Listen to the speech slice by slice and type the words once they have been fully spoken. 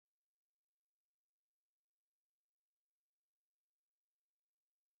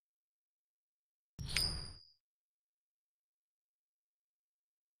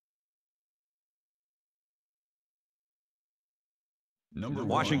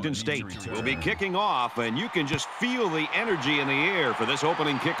Washington State will be kicking off, and you can just feel the energy in the air for this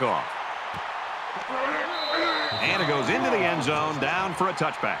opening kickoff. And it goes into the end zone, down for a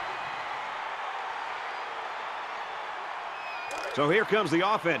touchback. So here comes the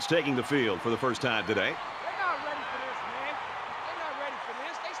offense taking the field for the first time today. They're not ready for this, man. They're not ready for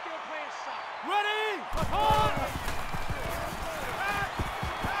this. They still playing soccer. Ready?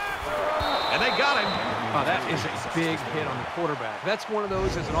 And they got him. Oh, that is a big hit on the quarterback. That's one of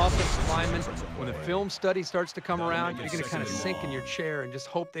those as an offensive lineman, when the film study starts to come around, you're going to kind of sink in your chair and just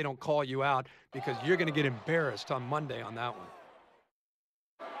hope they don't call you out, because you're going to get embarrassed on Monday on that one.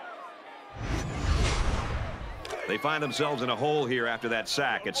 They find themselves in a hole here after that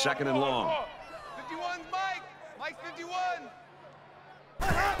sack. It's 2nd and long. 51's Mike. Mike 51.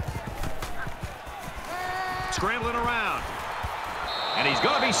 Scrambling around. And he's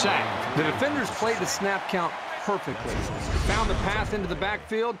going to be sacked. The defenders played the snap count perfectly. They found the path into the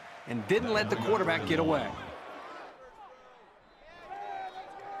backfield and didn't let the quarterback get away.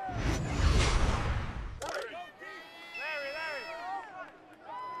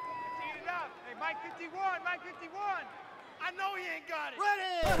 Hey, Mike 51, Mike 51. I know he ain't got it.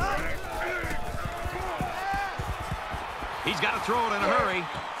 Ready! He's got to throw it in a hurry.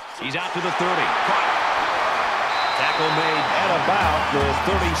 He's out to the 30. Caught. Tackle made at about the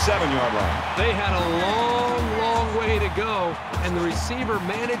 37-yard line. They had a long, long way to go, and the receiver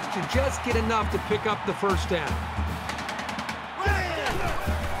managed to just get enough to pick up the first down.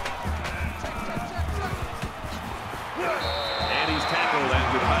 And he's tackled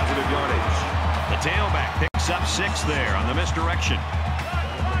after positive yardage. The tailback picks up 6 there on the misdirection.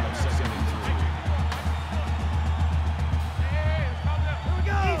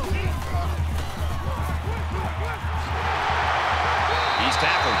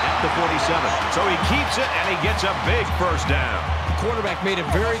 Tackled at the 47. So he keeps it, and he gets a big first down. The quarterback made a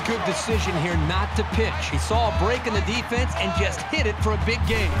very good decision here not to pitch. He saw a break in the defense and just hit it for a big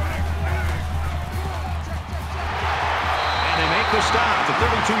gain. And they make the stop at the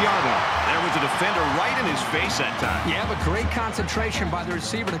 32-yard line. There was a defender right in his face that time. Yeah, but great concentration by the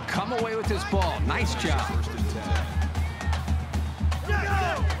receiver to come away with this ball. Nice job.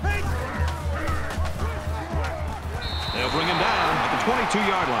 They'll bring him down at the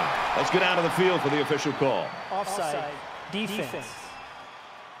 22-yard line. Let's get out of the field for the official call. Offside. Defense.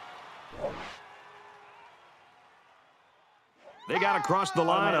 They got across the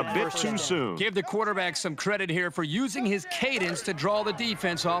line a bit too soon. Give the quarterback some credit here for using his cadence to draw the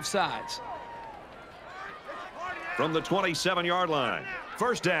defense off sides. From the 27-yard line,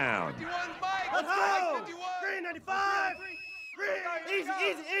 first down. Let's go! 395! Easy,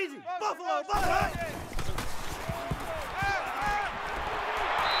 easy, easy! Buffalo, Buffalo!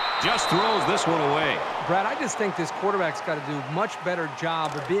 Just throws this one away. Brad, I just think this quarterback's got to do a much better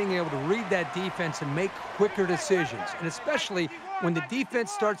job of being able to read that defense and make quicker decisions. And especially when the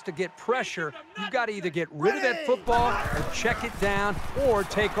defense starts to get pressure, you've got to either get rid of that football or check it down or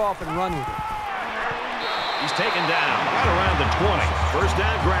take off and run with it. He's taken down right around the 20. First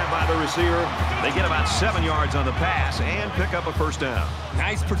down grab by the receiver. They get about 7 yards on the pass and pick up a first down.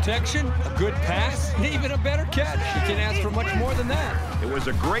 Nice protection, a good pass, and even a better catch. You can't ask for much more than that. It was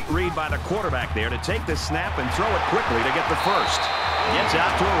a great read by the quarterback there to take the snap and throw it quickly to get the first. Gets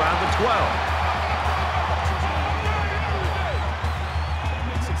out to around the 12.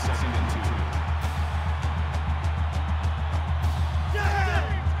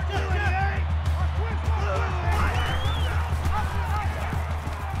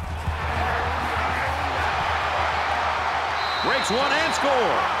 Breaks one and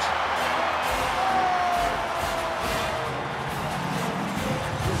scores.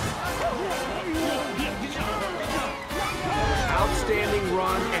 Outstanding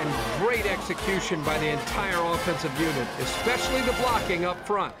run and great execution by the entire offensive unit, especially the blocking up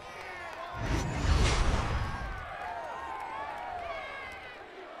front.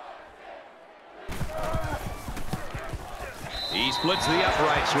 He splits the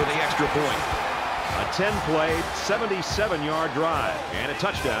uprights with the extra point. A 10-play, 77-yard drive, and a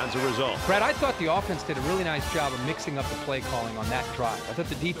touchdown as a result. Brad, I thought the offense did a really nice job of mixing up the play calling on that drive. I thought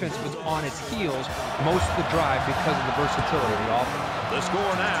the defense was on its heels most of the drive because of the versatility of the offense. The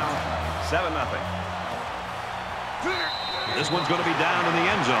score now, 7-0. This one's going to be down in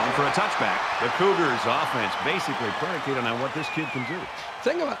the end zone for a touchback. The Cougars' offense basically predicated on what this kid can do. The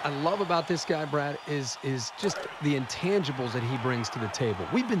thing I love about this guy, Brad, is just the intangibles that he brings to the table.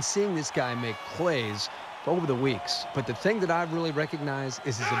 We've been seeing this guy make plays over the weeks. But the thing that I've really recognized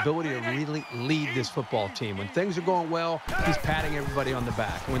is his ability to really lead this football team. When things are going well, he's patting everybody on the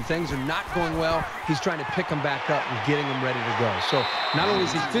back. When things are not going well, he's trying to pick them back up and getting them ready to go. So not only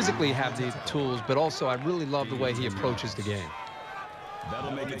does he physically have the tools, but also I really love the way he approaches the game.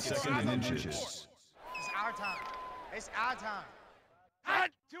 That'll make it 2nd and inches. It's our time. It's our time.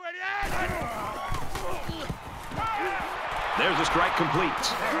 There's a strike complete.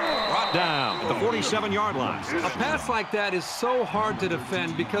 Brought down at the 47-yard line. A pass like that is so hard to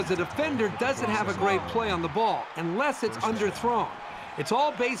defend because the defender doesn't have a great play on the ball unless it's underthrown. It's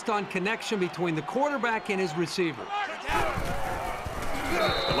all based on connection between the quarterback and his receiver.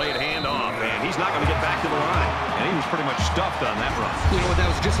 Delayed handoff, and he's not going to get back to the line. And he was pretty much stuffed on that run. You know what, that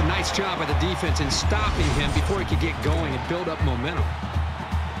was just a nice job by the defense in stopping him before he could get going and build up momentum.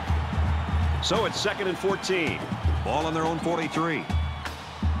 So it's 2nd and 14. Ball on their own 43. And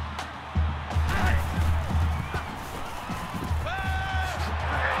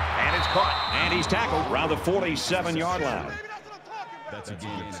it's caught. And he's tackled around the 47-yard line. That's a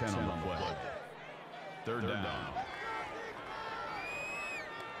gain of 10 on the play. 3rd down.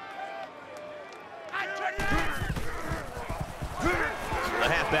 The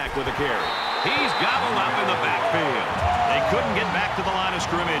halfback with a carry. He's gobbled up in the backfield. They couldn't get back to the line of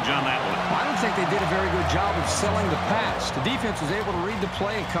scrimmage on that one. I don't think they did a very good job of selling the pass. The defense was able to read the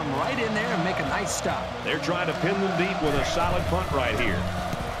play and come right in there and make a nice stop. They're trying to pin them deep with a solid punt right here.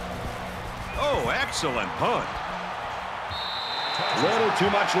 Oh, excellent punt. Little too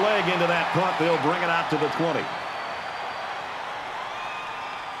much leg into that punt. They'll bring it out to the 20.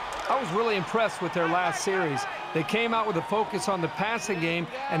 I was really impressed with their last series. They came out with a focus on the passing game,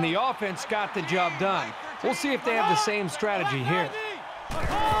 and the offense got the job done. We'll see if they have the same strategy here.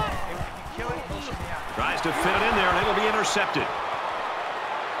 Tries to fit it in there, and it'll be intercepted.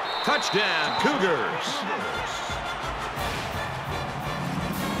 Touchdown, Cougars.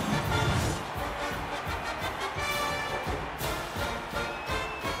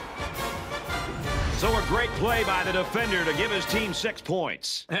 So a great play by the defender to give his team 6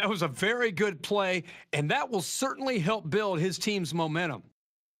 points. That was a very good play, and that will certainly help build his team's momentum.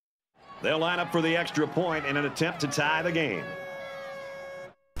 They'll line up for the extra point in an attempt to tie the game.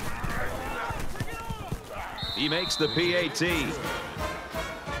 He makes the PAT.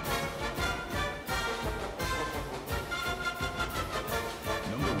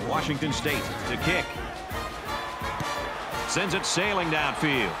 Washington State to kick. Sends it sailing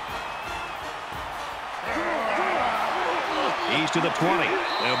downfield. He's to the 20.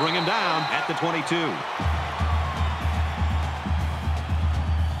 They'll bring him down at the 22.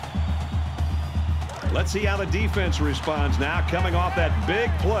 Let's see how the defense responds now, coming off that big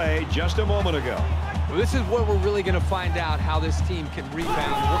play just a moment ago. Well, this is where we're really going to find out how this team can rebound,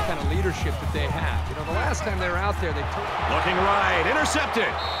 what kind of leadership that they have. You know, the last time they were out there, they took... Looking right, intercepted.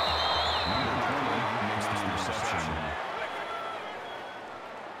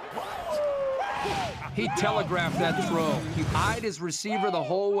 He telegraphed that throw. He eyed his receiver the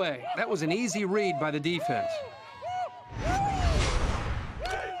whole way. That was an easy read by the defense.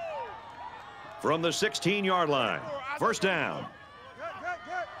 From the 16-yard line, 1st down. Good.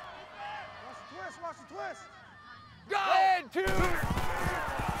 Watch the twist.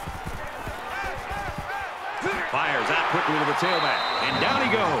 Fires out quickly to the tailback, and down he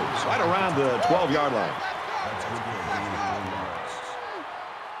goes, right around the 12-yard line.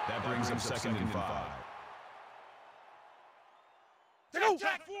 That brings him 2nd and 5.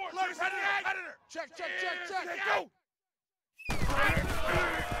 Check. Go.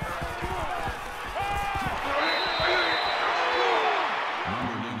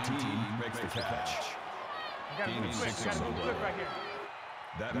 Number 19 makes the catch. Gain of 6 on the play.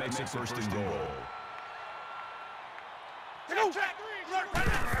 That makes it 1st and goal. Throws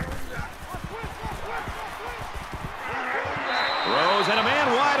and a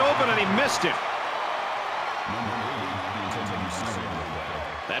man wide open, and he missed it.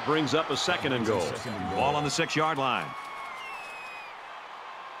 That brings up a 2nd and goal. Ball on the 6-yard line.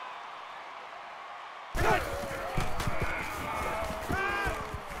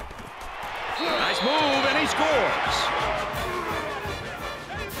 Nice move, and he scores.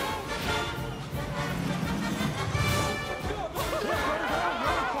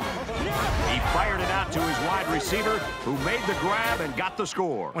 He fired it out to his wide receiver, who made the grab and got the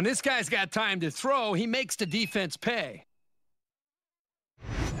score. When this guy's got time to throw, he makes the defense pay.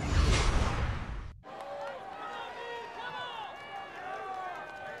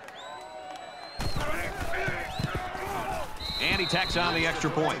 And he tacks on the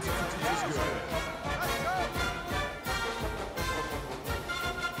extra point.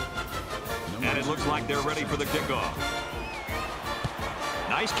 And it looks like they're ready for the kickoff.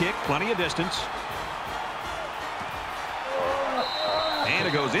 Nice kick, plenty of distance. And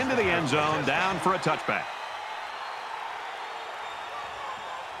it goes into the end zone, down for a touchback.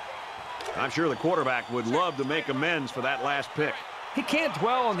 I'm sure the quarterback would love to make amends for that last pick. He can't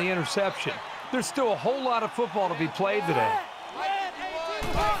dwell on the interception. There's still a whole lot of football to be played today.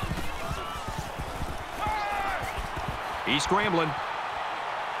 He's scrambling.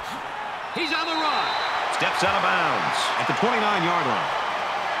 He's on the run. Steps out of bounds at the 29-yard line.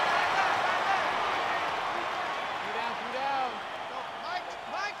 Three down.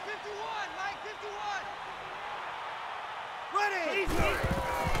 Mike 51. Mike 51. Ready.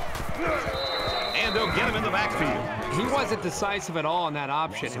 And they'll get him in the backfield. He wasn't decisive at all on that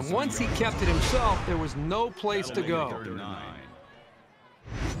option, and once he kept it himself, there was no place to go.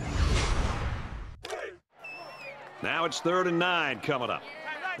 Now it's 3rd and 9 coming up.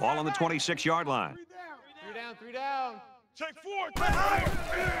 Ball on the 26-yard line. Three down. Check 4. He's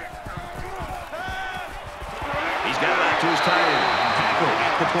got it out to his tight end. Tackle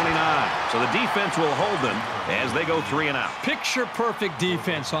at the 29. So the defense will hold them as they go 3 and out. Picture-perfect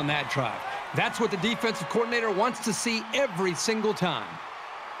defense on that drive. That's what the defensive coordinator wants to see every single time.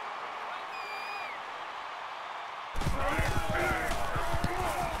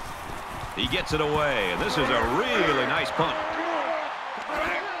 He gets it away, and this is a really nice punt.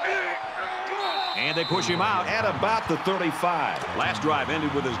 And they push him out at about the 35. Last drive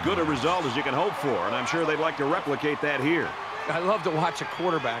ended with as good a result as you can hope for, and I'm sure they'd like to replicate that here. I love to watch a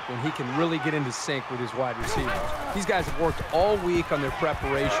quarterback when he can really get into sync with his wide receivers. These guys have worked all week on their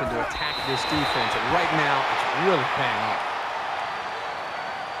preparation to attack this defense, and right now it's really paying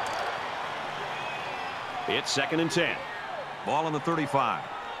off. It's 2nd and 10. Ball on the 35.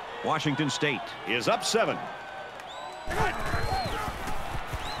 Washington State is up 7.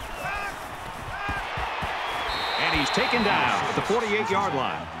 And he's taken down at the 48-yard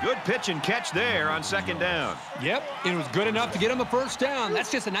line. Good pitch and catch there on 2nd down. Yep, it was good enough to get him the first down.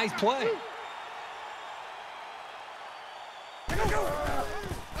 That's just a nice play. On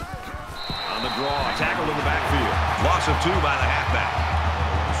the draw, tackled in the backfield. Loss of 2 by the halfback.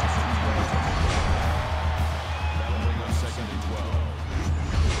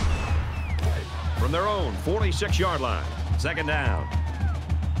 From their own 46-yard line. 2nd down.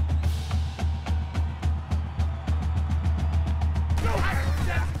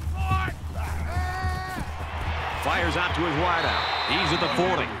 Fires out to his wideout. He's at the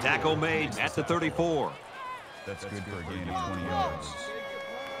 40. Tackle made at the 34. That's good for a gain of 20 yards.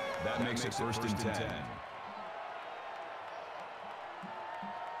 That makes it 1st and 10.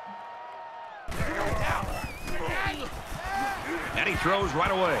 And he throws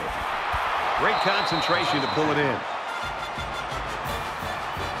right away. Great concentration to pull it in.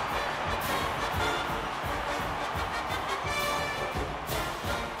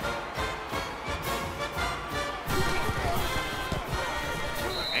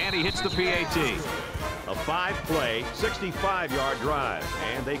 And he hits the PAT. A 5-play, 65-yard drive,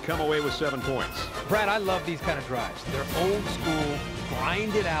 and they come away with 7 points. Brad, I love these kind of drives. They're old school,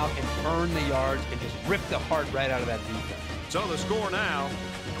 grind it out and earn the yards and just rip the heart right out of that defense. So the score now,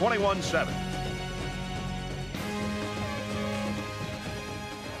 21-7.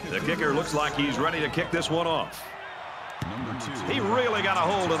 The kicker looks like he's ready to kick this one off. He really got a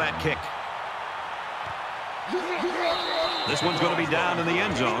hold of that kick. This one's going to be down in the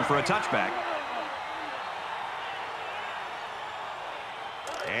end zone for a touchback.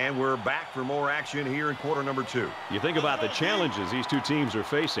 And we're back for more action here in quarter number 2. You think about the challenges these two teams are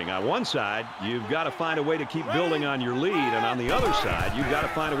facing. On one side, you've got to find a way to keep building on your lead, and on the other side, you've got to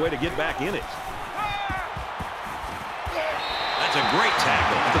find a way to get back in it. That's a great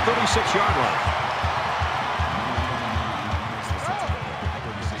tackle at the 36-yard line.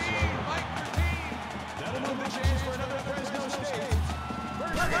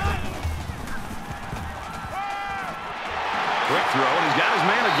 Quick throw, and he's got his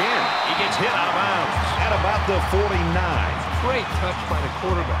man again. He gets hit out of bounds at about the 49. Great touch by the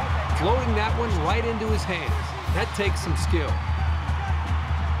quarterback, floating that one right into his hands. That takes some skill.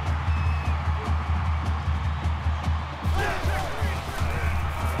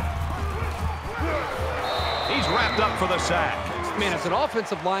 He's wrapped up for the sack. Man, as an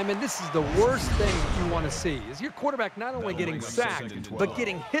offensive lineman, this is the worst thing you want to see, is your quarterback not only getting sacked, but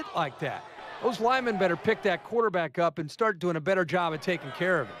getting hit like that. Those linemen better pick that quarterback up and start doing a better job of taking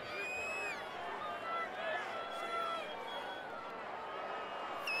care of it.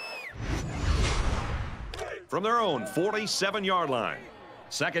 From their own 47-yard line.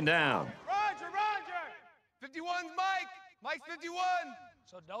 2nd down. Roger. 51's Mike. Mike's 51.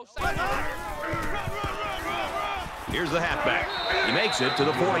 Here's the halfback. He makes it to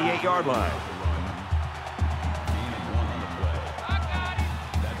the 48-yard line.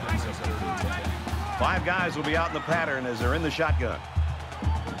 Five guys will be out in the pattern as they're in the shotgun.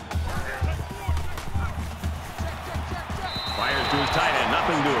 Fires to his tight end,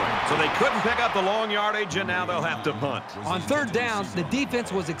 nothing doing. So they couldn't pick up the long yardage, and now they'll have to punt. On third down, the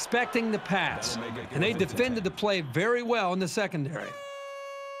defense was expecting the pass, and they defended the play very well in the secondary.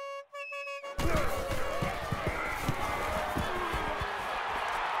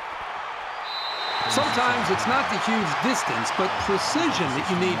 Sometimes it's not the huge distance, but precision that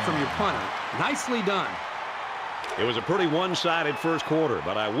you need from your punter. Nicely done. It was a pretty one-sided first quarter,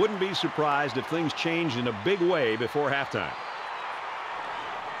 but I wouldn't be surprised if things changed in a big way before halftime.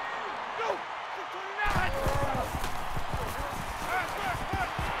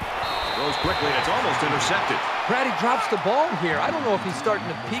 Goes quickly, and it's almost intercepted. Brady drops the ball here. I don't know if he's starting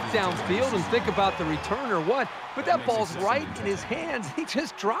to peek downfield and think about the return or what, but that ball's right in his hands. He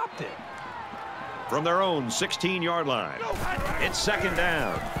just dropped it. From their own 16-yard line, it's second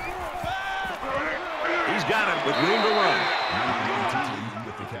down. He's got it with room to run.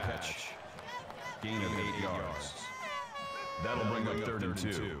 With the catch. Gain of 8 yards. That'll bring up 3rd and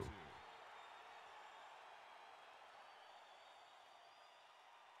 2.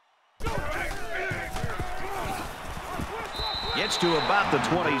 Gets to about the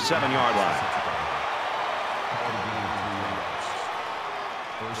 27-yard line.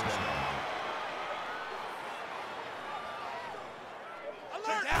 First down.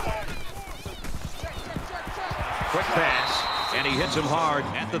 Quick pass, and he hits him hard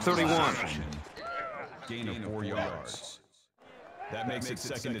at the 31. Gain of 4 yards. That makes it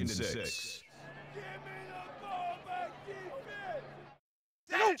 2nd and 6.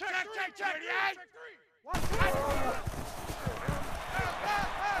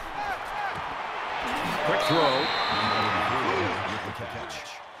 Quick throw. With the catch.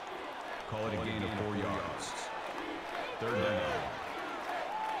 Call it a gain of 4 yards. 3rd down.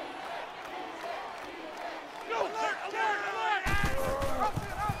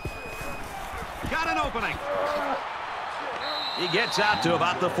 Got an opening. He gets out to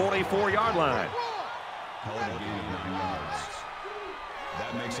about the 44-yard line. Call it a gain of 9 yards.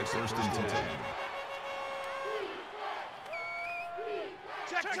 That makes it 1st and 10.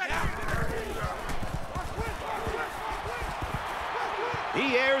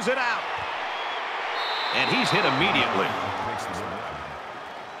 He airs it out. And he's hit immediately.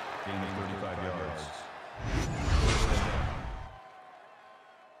 Gain of 35 yards.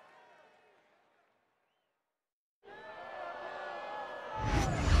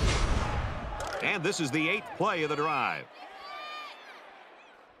 And this is the 8th play of the drive.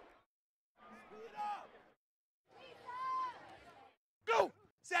 Go!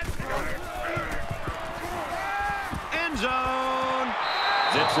 End zone.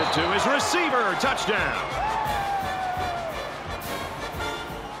 Zips it to his receiver. Touchdown.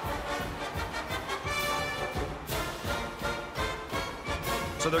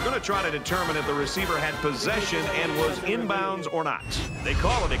 So they're going to try to determine if the receiver had possession and was inbounds or not. They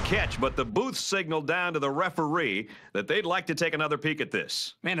call it a catch, but the booth signaled down to the referee that they'd like to take another peek at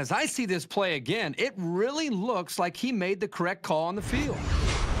this. Man, as I see this play again, it really looks like he made the correct call on the field.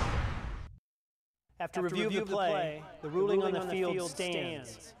 After review of the play, the ruling on the field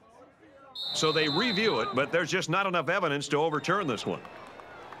stands. So they review it, but there's just not enough evidence to overturn this one.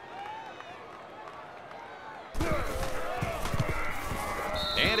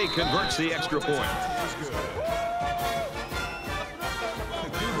 And he converts the extra point.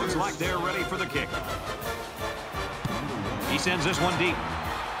 Looks like they're ready for the kick. He sends this one deep.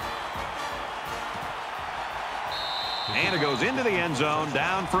 And it goes into the end zone,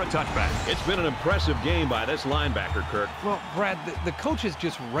 down for a touchback. It's been an impressive game by this linebacker, Kirk. Well, Brad, the coaches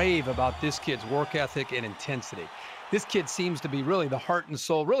just rave about this kid's work ethic and intensity. This kid seems to be really the heart and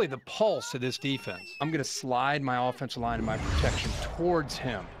soul, really the pulse of this defense. I'm going to slide my offensive line and my protection towards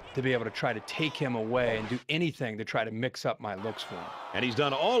him to be able to try to take him away and do anything to try to mix up my looks for him. And he's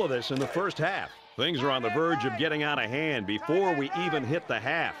done all of this in the first half. Things are on the verge of getting out of hand before we even hit the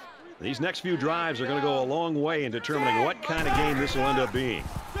half. These next few drives are going to go a long way in determining what kind of game this will end up being.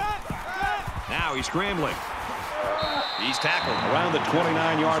 Now he's scrambling. He's tackled around the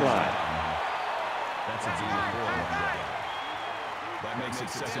 29-yard line. That's a gain of 4 on that. That makes it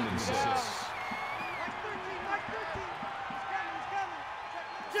 2nd and 6.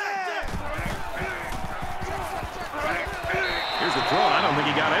 Here's the throw. I don't think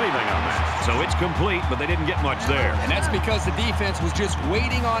he got anything on that. So it's complete, but they didn't get much there. And that's because the defense was just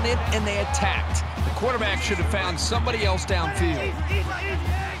waiting on it, and they attacked. The quarterback should have found somebody else downfield.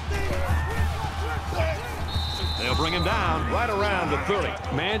 They'll bring him down right around the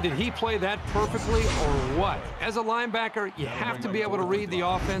 30. Man, did he play that perfectly or what? As a linebacker, you have to be able to read the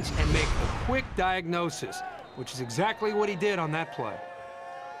offense and make a quick diagnosis, which is exactly what he did on that play.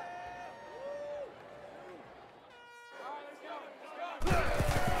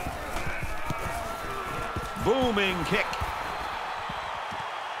 Booming kick.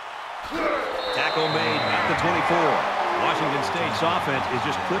 Tackle made at the 24. Washington State's offense is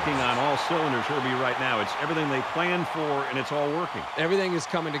just clicking on all cylinders, Herbie, right now. It's everything they planned for, and it's all working. Everything is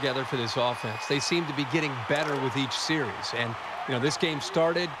coming together for this offense. They seem to be getting better with each series. And, you know, this game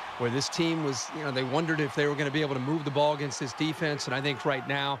started where this team was, you know, they wondered if they were going to be able to move the ball against this defense. And I think right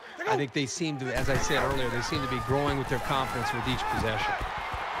now, I think they seem to, as I said earlier, they seem to be growing with their confidence with each possession.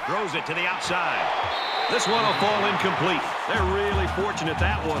 Throws it to the outside. This one will fall incomplete. They're really fortunate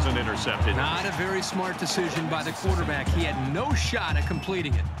that wasn't intercepted. Not a very smart decision by the quarterback. He had no shot at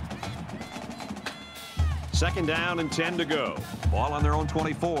completing it. 2nd down and 10 to go. Ball on their own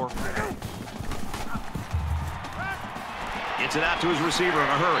 24. Gets it out to his receiver in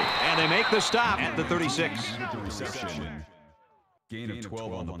a hurry. And they make the stop at the 36. Reception. Gain of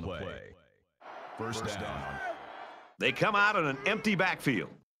 12 on the play. First down. They come out in an empty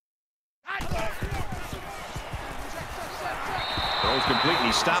backfield. Throws complete, and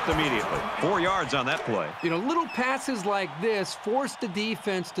he stopped immediately. 4 yards on that play. You know, little passes like this force the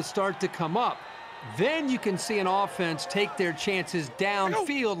defense to start to come up. Then you can see an offense take their chances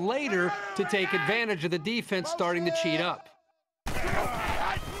downfield later to take advantage of the defense starting to cheat up.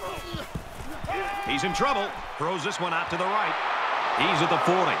 He's in trouble. Throws this one out to the right. He's at the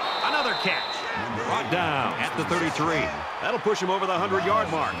 40. Another catch. Brought down at the 33. That'll push him over the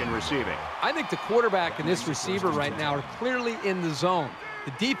 100-yard mark in receiving. I think the quarterback and this receiver right now are clearly in the zone.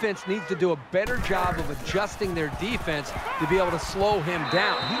 The defense needs to do a better job of adjusting their defense to be able to slow him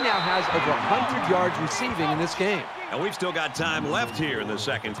down. He now has over 100 yards receiving in this game. And we've still got time left here in the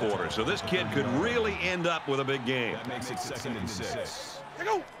 2nd quarter, so this kid could really end up with a big game. That makes it 2nd and 6.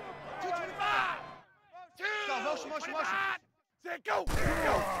 Go! 225! Go, motion, motion, motion. Go!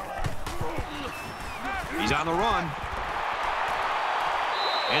 Go! He's on the run.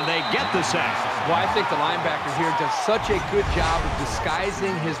 And they get the sack. Well, I think the linebacker here does such a good job of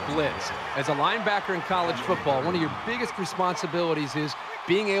disguising his blitz. As a linebacker in college football, one of your biggest responsibilities is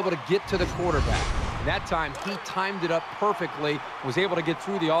being able to get to the quarterback. And that time, he timed it up perfectly, was able to get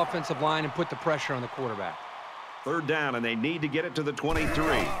through the offensive line and put the pressure on the quarterback. 3rd down, and they need to get it to the 23.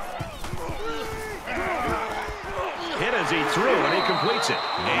 Hit as he threw, and he completes it.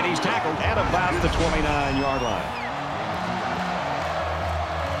 And he's tackled at about the 29-yard line.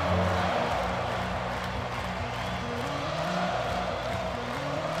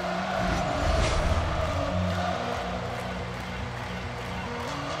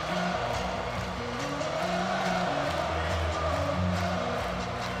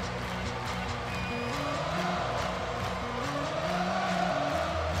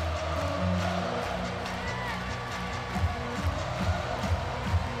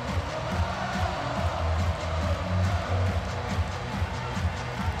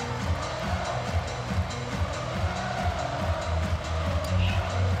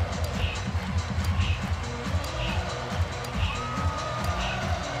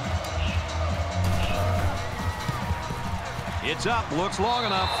 It's up, looks long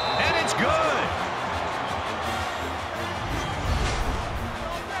enough, and it's good.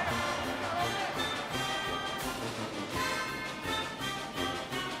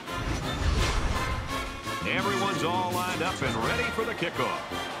 Everyone's all lined up and ready for the kickoff.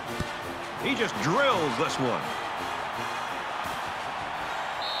 He just drills this one.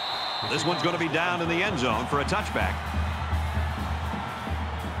 This one's going to be down in the end zone for a touchback.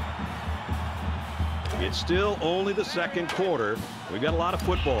 It's still only the 2nd quarter. We've got a lot of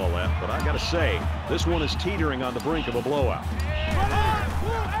football left, but I got to say, this one is teetering on the brink of a blowout.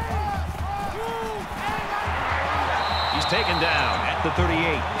 He's taken down at the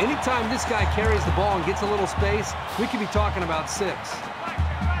 38. Anytime this guy carries the ball and gets a little space, we could be talking about 6.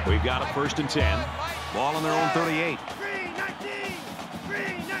 We've got a 1st and 10. Ball on their own 38.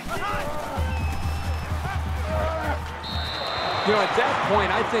 You know, at that point,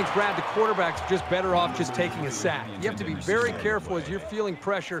 I think, Brad, the quarterback's just better off just taking a sack. You have to be very careful as you're feeling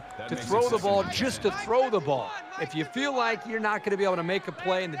pressure to throw the ball just to throw the ball. If you feel like you're not going to be able to make a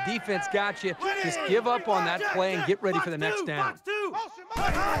play and the defense got you, just give up on that play and get ready for the next down.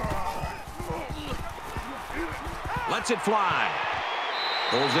 Lets it fly.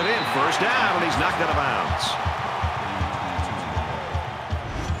 Pulls it in, first down, and he's knocked out of bounds.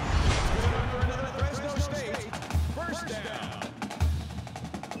 Fresno State, first down.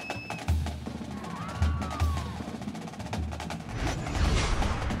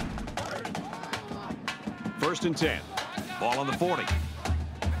 First and 10. Ball on the 40. 51's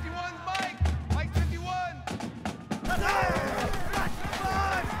Mike. Mike 51.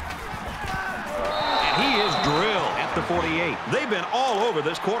 And he is drilled at the 48. They've been all over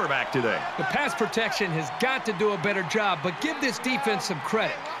this quarterback today. The pass protection has got to do a better job, but give this defense some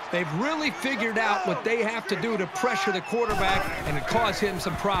credit. They've really figured out what they have to do to pressure the quarterback and to cause him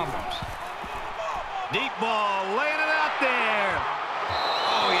some problems. Deep ball, laying it out there.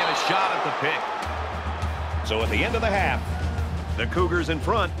 Oh, he had a shot at the pick. So at the end of the half, the Cougars in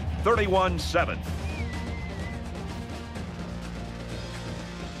front, 31-7.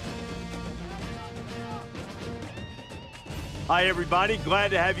 Hi, everybody.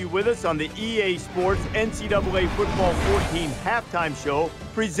 Glad to have you with us on the EA Sports NCAA Football 14 halftime show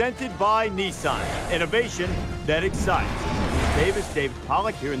presented by Nissan. Innovation that excites. David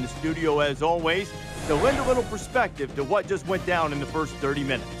Pollock here in the studio as always to lend a little perspective to what just went down in the first 30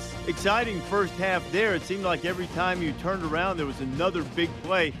 minutes. Exciting first half there. It seemed like every time you turned around there was another big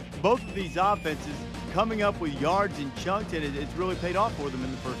play. Both of these offenses coming up with yards and chunks, and it's really paid off for them in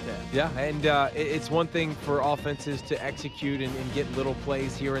the first half. Yeah, and it's one thing for offenses to execute and get little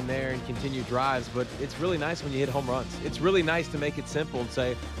plays here and there and continue drives, but it's really nice when you hit home runs. It's really nice to make it simple and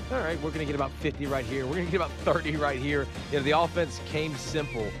say, all right, we're going to get about 50 right here. We're going to get about 30 right here. You know, the offense came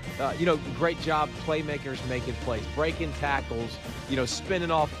simple. Great job playmakers making plays, breaking tackles,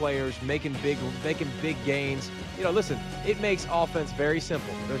 spinning off players, making big gains. Listen, it makes offense very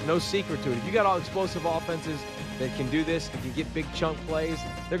simple. There's no secret to it. If you got all explosive offenses that can do this, that can get big chunk plays,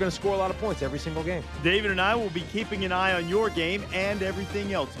 they're going to score a lot of points every single game. David and I will be keeping an eye on your game and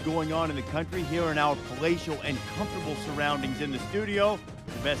everything else going on in the country here in our palatial and comfortable surroundings in the studio.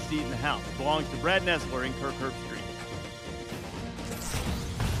 The best seat in the house belongs to Brad Nessler in Kirkherp Street.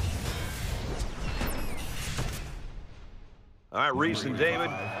 All right, Reese and David,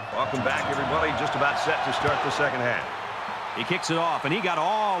 welcome back, everybody. Just about set to start the second half. He kicks it off, and he got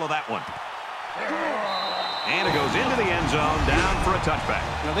all of that one. And it goes into the end zone, down for a touchback.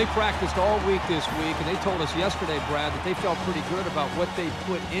 They practiced all week this week, and they told us yesterday, Brad, that they felt pretty good about what they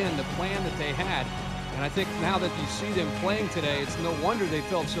put in, the plan that they had. And I think now that you see them playing today, it's no wonder they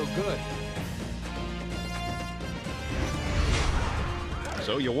felt so good.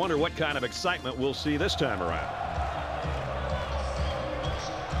 So you wonder what kind of excitement we'll see this time around.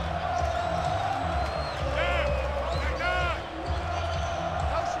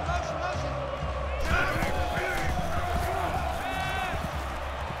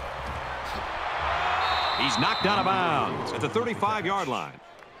 He's knocked out of bounds at the 35-yard line.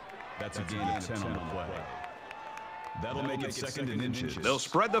 That's a gain of 10 on the play. That'll make it second and inches. They'll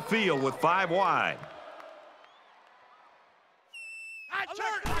spread the field with 5 wide.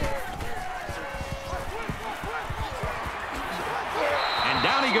 And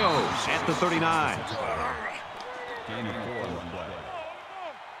down he goes at the 39. Gain of 4 on the play.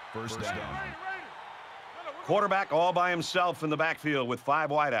 First down. Quarterback all by himself in the backfield with 5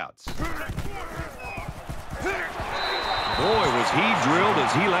 wideouts. Boy, was he drilled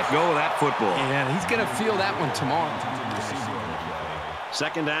as he let go of that football. Yeah, he's going to feel that one tomorrow.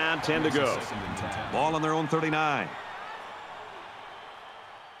 Second down, 10 to go. Ball on their own 39.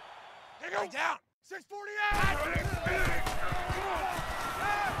 They go down. 648.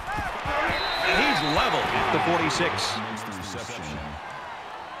 And he's level at the 46. Makes the reception.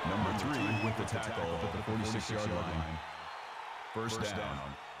 Number 3 with the tackle at the 46-yard line. First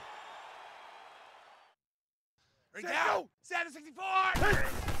down. Bring down. 764.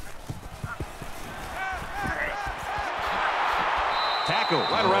 Tackle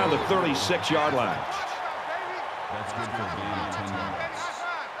right around the 36-yard line. That's good for a gain of 10 yards.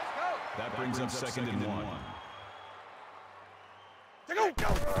 That brings up second and 1.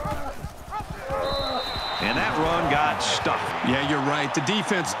 And that run got stuffed. Yeah, you're right. The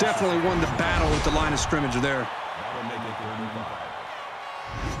defense definitely won the battle with the line of scrimmage there. That'll make it 35.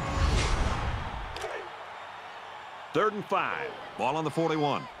 3rd and 5. Ball on the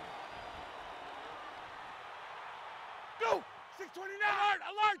 41. Go. 629.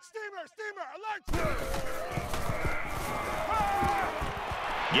 Alert, steamer, alert.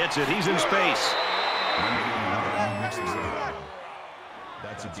 Gets it. He's in space.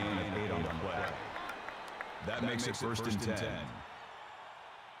 That's a gain of 8 on the play. That makes it first and 10.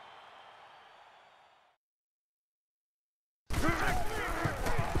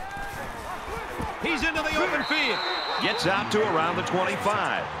 He's into the open field. Gets out to around the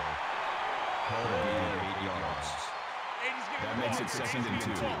 25. Call a gain of 8 yards. That makes it 2nd and 2.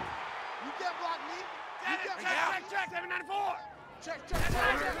 You can't block me. You can't check, 794. Check.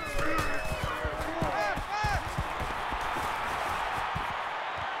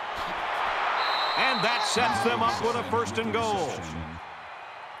 And that sets them up with a 1st and goal.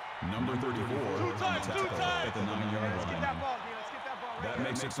 Number 34 on the tackle at the 9-yard line. That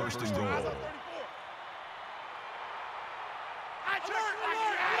makes it 1st and goal.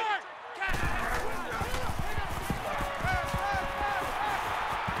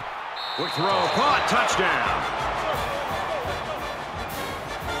 Quick throw, caught, touchdown.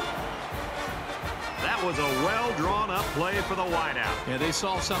 That was a well-drawn-up play for the wideout. Yeah, they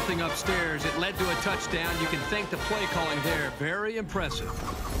saw something upstairs. It led to a touchdown. You can thank the play calling there. Very impressive.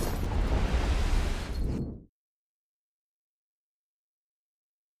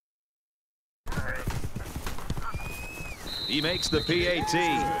 He makes the PAT.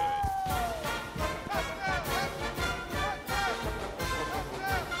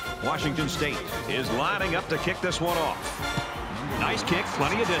 Washington State is lining up to kick this one off. Nice kick,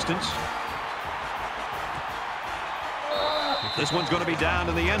 plenty of distance. This one's going to be down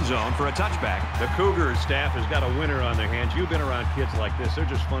in the end zone for a touchback. The Cougars staff has got a winner on their hands. You've been around kids like this. They're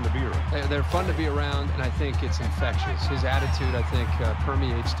just fun to be around. They're fun to be around, and I think it's infectious. His attitude, I think,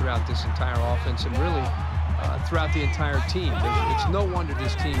 permeates throughout this entire offense and really throughout the entire team. It's no wonder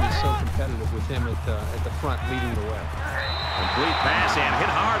this team is so competitive with him at the front leading the way. Complete pass and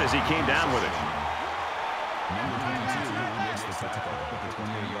hit hard as he came down with it. Number 22 makes the tackle at the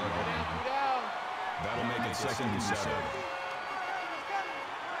 28-yard line. That'll make it 2nd and 7.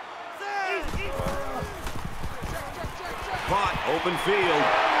 Caught, open field.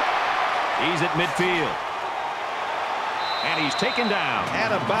 He's at midfield. And he's taken down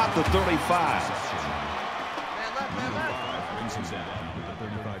at about the 35. Number 5 brings him down at the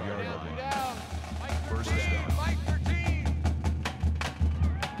 35-yard line. 1st down.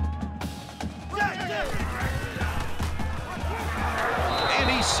 And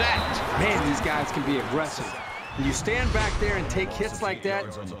he's sacked. Man, these guys can be aggressive. When you stand back there and take hits like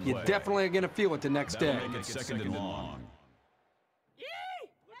that, you definitely are going to feel it the next day. That'll make it 2nd and long.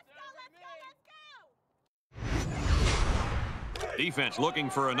 Defense looking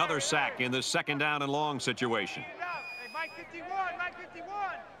for another sack in this 2nd down and long situation. Hey, Mike 51, Mike 51.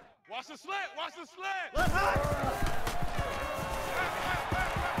 Watch the slant.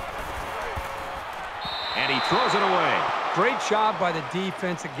 And he throws it away. Great job by the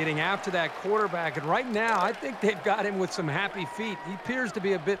defense at getting after that quarterback. And right now, I think they've got him with some happy feet. He appears to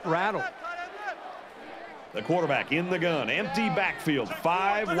be a bit rattled. The quarterback in the gun. Empty backfield.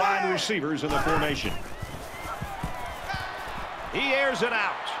 5 wide receivers in the formation. He airs it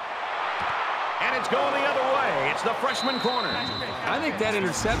out. And it's going the other way. It's the freshman corner. I think that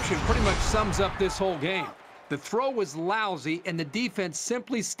interception pretty much sums up this whole game. The throw was lousy, and the defense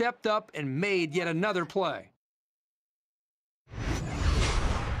simply stepped up and made yet another play.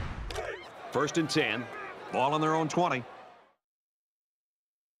 1st and 10. Ball on their own 20.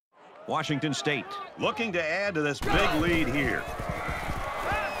 Washington State looking to add to this big lead here.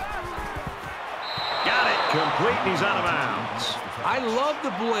 Got it. Complete, and he's out of bounds. I love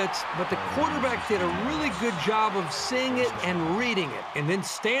the blitz, but the quarterback did a really good job of seeing it and reading it, and then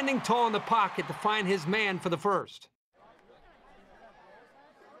standing tall in the pocket to find his man for the first.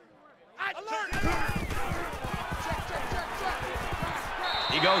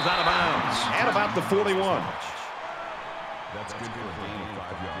 He goes out of bounds at about the 41. That's good for a gain of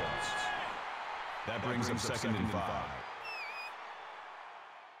 5 yards. That brings him 2nd and 5.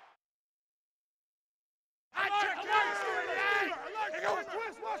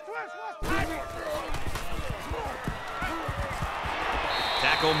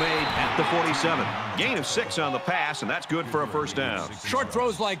 Tackle made at the 47. Gain of 6 on the pass, and that's good for a 1st down. Short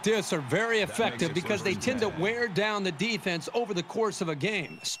throws like this are very effective because they tend to wear down the defense over the course of a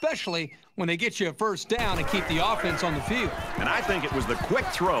game, especially when they get you a 1st down and keep the offense on the field. And I think it was the quick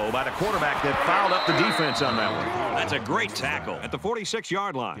throw by the quarterback that fouled up the defense on that one. That's a great tackle at the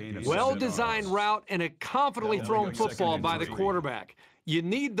 46-yard line. Well-designed route and a confidently thrown football by the quarterback. You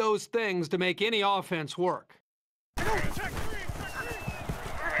need those things to make any offense work.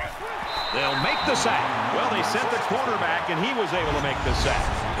 They'll make the sack. Well, they sent the cornerback, and he was able to make the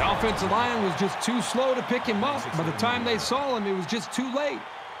sack. The offensive line was just too slow to pick him up. By the time they saw him, it was just too late.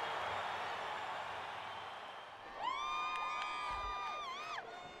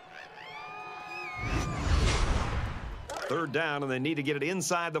 Third down, and they need to get it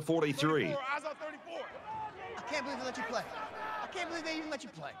inside the 43. Eyes on 34. I can't believe they let you play. I can't believe they even let you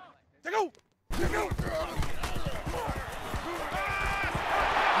play. Take go.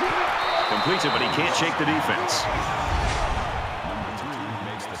 Completes it, but he can't shake the defense. Number 3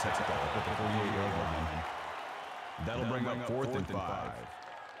 makes the tackle at the 48-yard line. That'll bring up 4th and 5.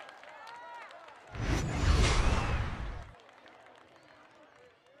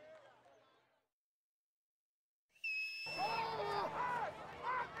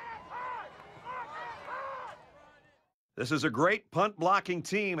 This is a great punt blocking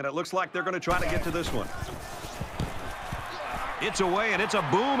team, and it looks like they're going to try to get to this one. It's away, and it's a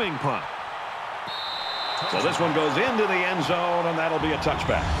booming punt. So this one goes into the end zone, and that'll be a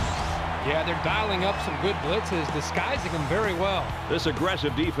touchback. Yeah, they're dialing up some good blitzes, disguising them very well. This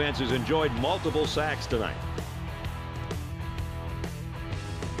aggressive defense has enjoyed multiple sacks tonight.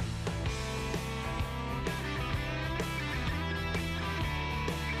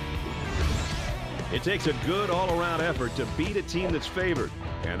 It takes a good all-around effort to beat a team that's favored,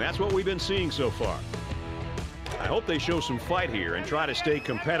 and that's what we've been seeing so far. I hope they show some fight here and try to stay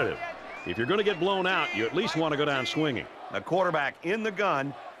competitive. If you're going to get blown out, you at least want to go down swinging. A quarterback in the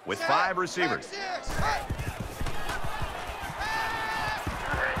gun with 5 receivers.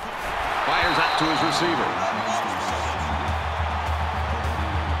 Fires out to his receiver.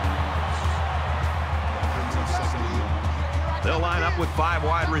 They'll line up with 5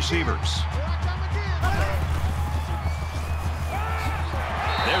 wide receivers.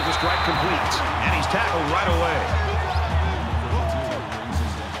 There's the strike complete, and he's tackled right away.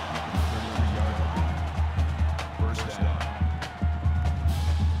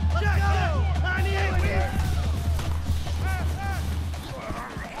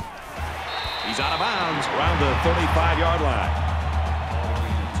 He's out of bounds around the 35-yard line.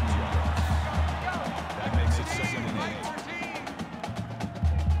 That makes it 2nd and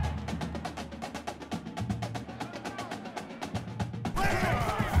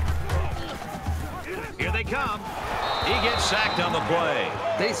 8. Here they come. He gets sacked on the play.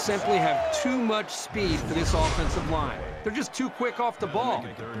 They simply have too much speed for this offensive line. They're just too quick off the ball.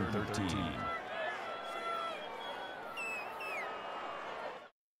 3rd and 13.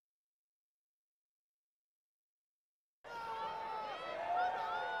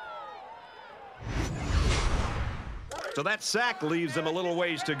 So that sack leaves them a little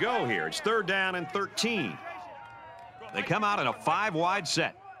ways to go here. It's 3rd down and 13. They come out in a 5-wide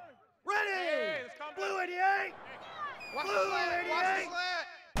set. Ready! Blue 88! Blue 88!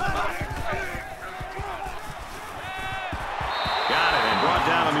 Got it and brought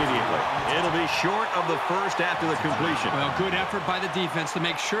down immediately. It'll be short of the first after the completion. Well, good effort by the defense to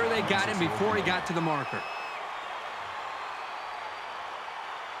make sure they got him before he got to the marker.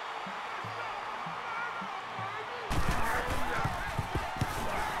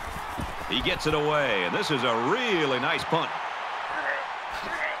 He gets it away, and this is a really nice punt.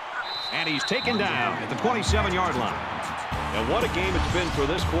 And he's taken down at the 27-yard line. And what a game it's been for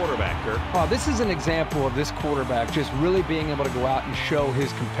this quarterback, Kirk. Oh, this is an example of this quarterback just really being able to go out and show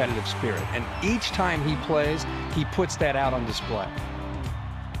his competitive spirit. And each time he plays, he puts that out on display.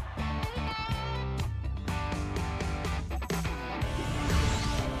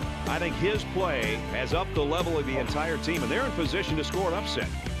 I think his play has upped the level of the entire team, and they're in position to score an upset.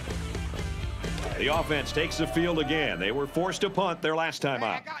 The offense takes the field again. They were forced to punt their last time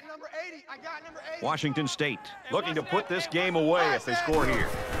out. Washington State looking to put this game away if they score here.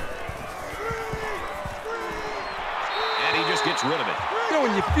 And he just gets rid of it. You know,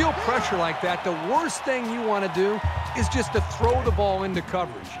 when you feel pressure like that, the worst thing you want to do is just to throw the ball into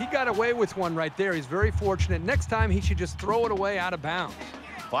coverage. He got away with one right there. He's very fortunate. Next time, he should just throw it away out of bounds.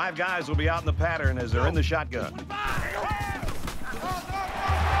 5 guys will be out in the pattern as they're in the shotgun.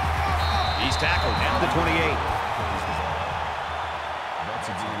 He's tackled at the 28. That's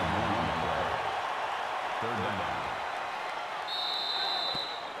a gain of 1 on the play. 3rd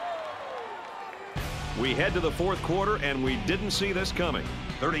down. We head to the 4th quarter, and we didn't see this coming.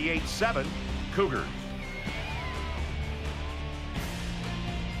 38-7, Cougars.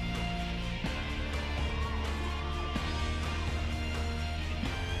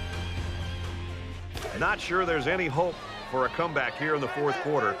 Not sure there's any hope for a comeback here in the 4th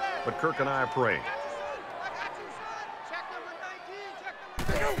quarter, but Kirk and I are praying.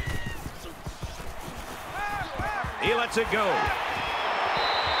 He lets it go.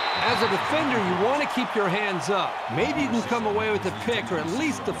 As a defender, you want to keep your hands up. Maybe you can come away with a pick or at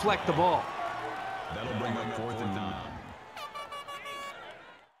least deflect the ball. That'll bring up 4th and 9.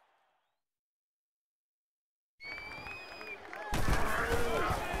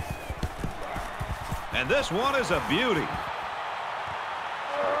 And this one is a beauty.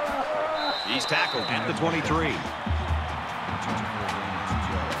 He's tackled at the 23.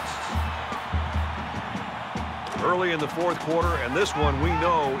 Early in the fourth quarter, and this one we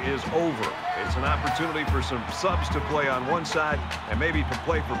know is over. It's an opportunity for some subs to play on one side and maybe to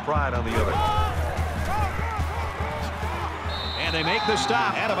play for pride on the other. And they make the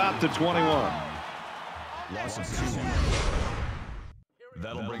stop at about the 21. Loss of 2.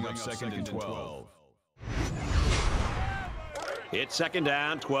 That'll bring up second and 12. It's second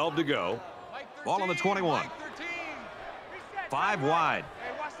down, 12 to go. Ball on the 21. 5 wide.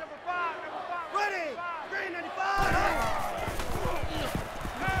 Hey, watch number 5. Ready. Green 95.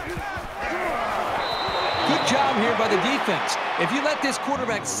 Good job here by the defense. If you let this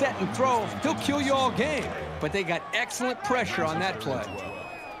quarterback set and throw, he'll kill you all game. But they got excellent pressure on that play. 3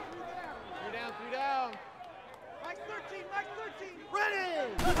 down. Mike 13. Ready.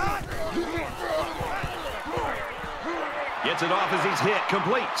 Gets it off as he's hit,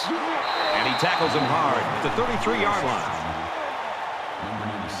 completes. And he tackles him hard at the 33-yard line.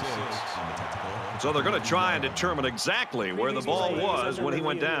 So they're going to try and determine exactly where the ball was when he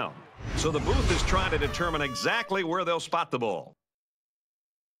went down. So the booth is trying to determine exactly where they'll spot the ball.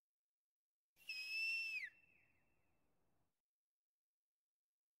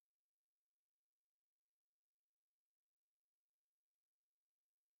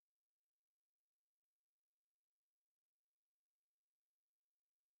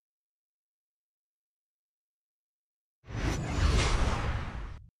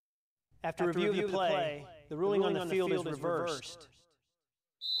 After review of the play, the ruling on the field is reversed.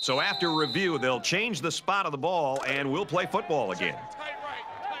 So after review, they'll change the spot of the ball, and we'll play football again.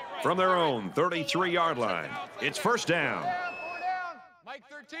 From their own 33-yard line, it's first down. Mike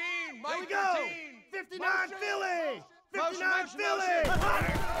 13. Mike 13. 59 Philly. 59 Philly.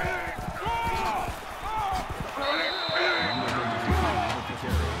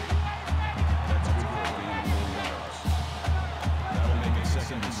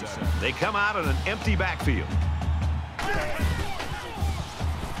 They come out in an empty backfield.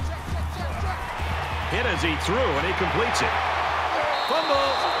 Hit as he threw, and he completes it. Fumble,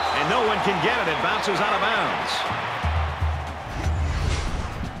 and no one can get it. It bounces out of bounds.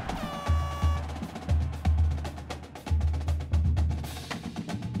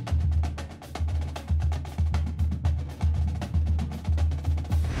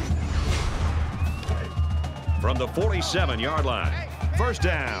 From the 47-yard line, first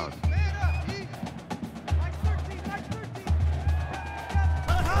down.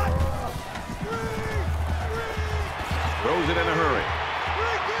 Throws it in a hurry.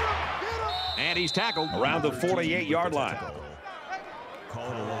 And he's tackled around the 48-yard line.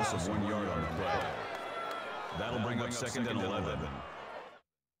 Call it a loss of 1 yard on the play. That'll bring up second and 11.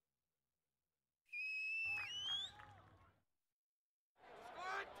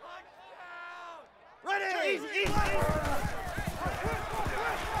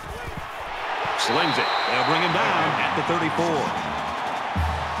 Slings it. They'll bring him down at the 34.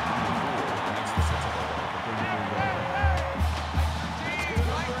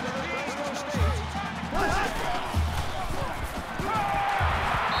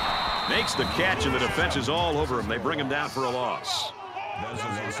 Makes the catch, and the defense is all over him. They bring him down for a loss. That's a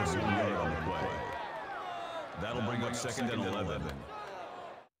loss of 1 yard on the play. That'll bring up second and 11.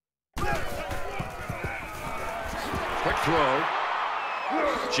 Quick throw.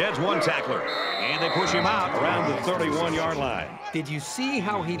 Sheds one tackler, and they push him out around the 31-yard line. Did you see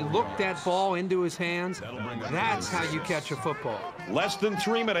how he looked that ball into his hands? That's how you catch a football. Less than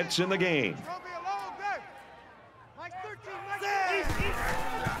 3 minutes in the game. Mike 13.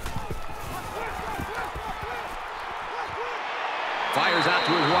 Fires out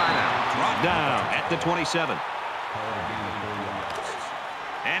to his wideout. Brought down at the 27.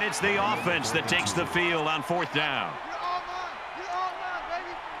 And it's the offense that takes the field on fourth down.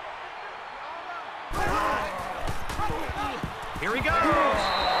 Here he goes.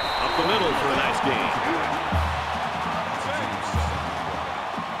 Up the middle for a nice gain.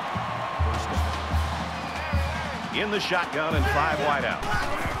 In the shotgun and 5 wideouts.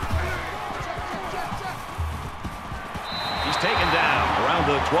 He's taken down around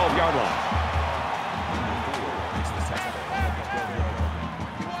the 12-yard line.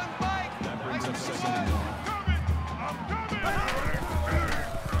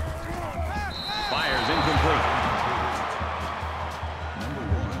 Fires incomplete.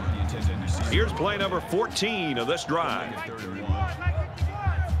 Here's play number 14 of this drive. Tight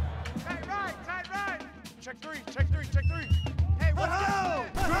right. Check three. Hey, what's up?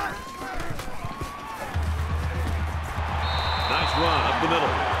 Nice run up the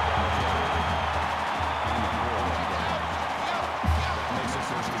middle.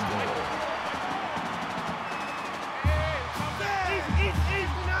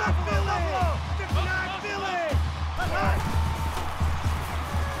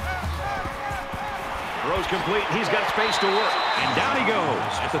 complete. He's got space to work. And down he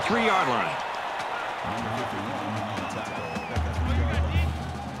goes at the 3-yard line.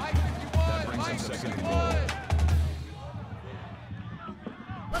 That brings up second and goal.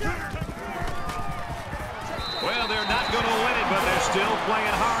 Well, they're not going to win it, but they're still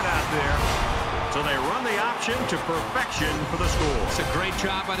playing hard out there. So they run the option to perfection for the score. It's a great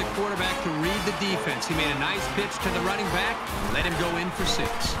job by the quarterback to read the defense. He made a nice pitch to the running back, let him go in for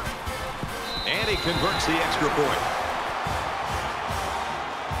 6. And he converts the extra point.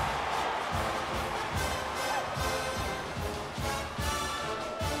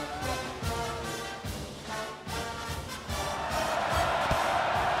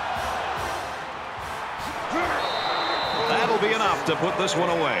 That'll be enough to put this one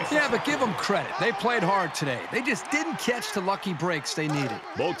away. Yeah, but give them credit. They played hard today. They just didn't catch the lucky breaks they needed.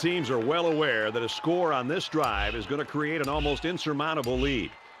 Both teams are well aware that a score on this drive is going to create an almost insurmountable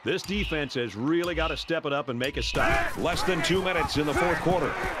lead. This defense has really got to step it up and make a stop. Less than 2 minutes in the 4th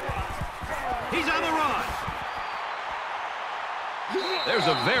quarter. He's on the run. There's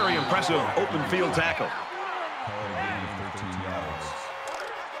a very impressive open field tackle.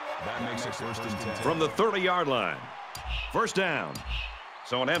 That makes it 1st and 10. From the 30-yard line. 1st down.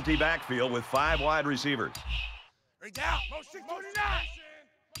 So an empty backfield with 5 wide receivers. Right down. Motion 629.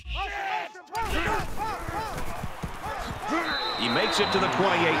 He makes it to the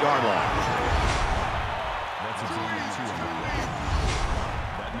 28-yard line. That's a gain of 2 on the way.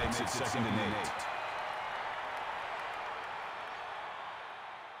 That makes it 2nd and 8.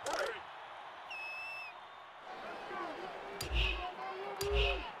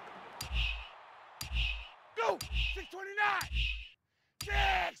 Go! 629!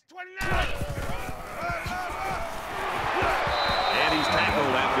 629! And he's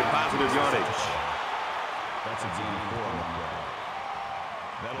tackled after positive yardage. That's a gain of 4 on the way.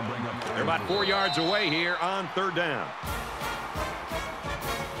 That'll bring up... They're about 4 yards away here on 3rd down.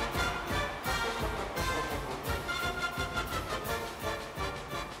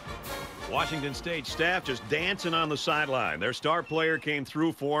 Washington State staff just dancing on the sideline. Their star player came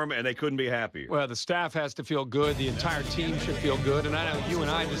through for them, and they couldn't be happier. Well, the staff has to feel good. The entire team should feel good. And I know you and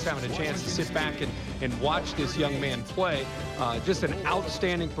I just having a chance to sit back and watch this young man play. Just an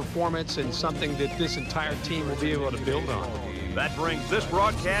outstanding performance and something that this entire team will be able to build on. That brings this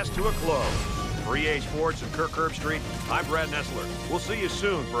broadcast to a close. For EA Sports and Kirk Herbstreit, I'm Brad Nessler. We'll see you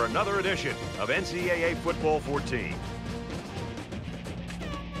soon for another edition of NCAA Football 14.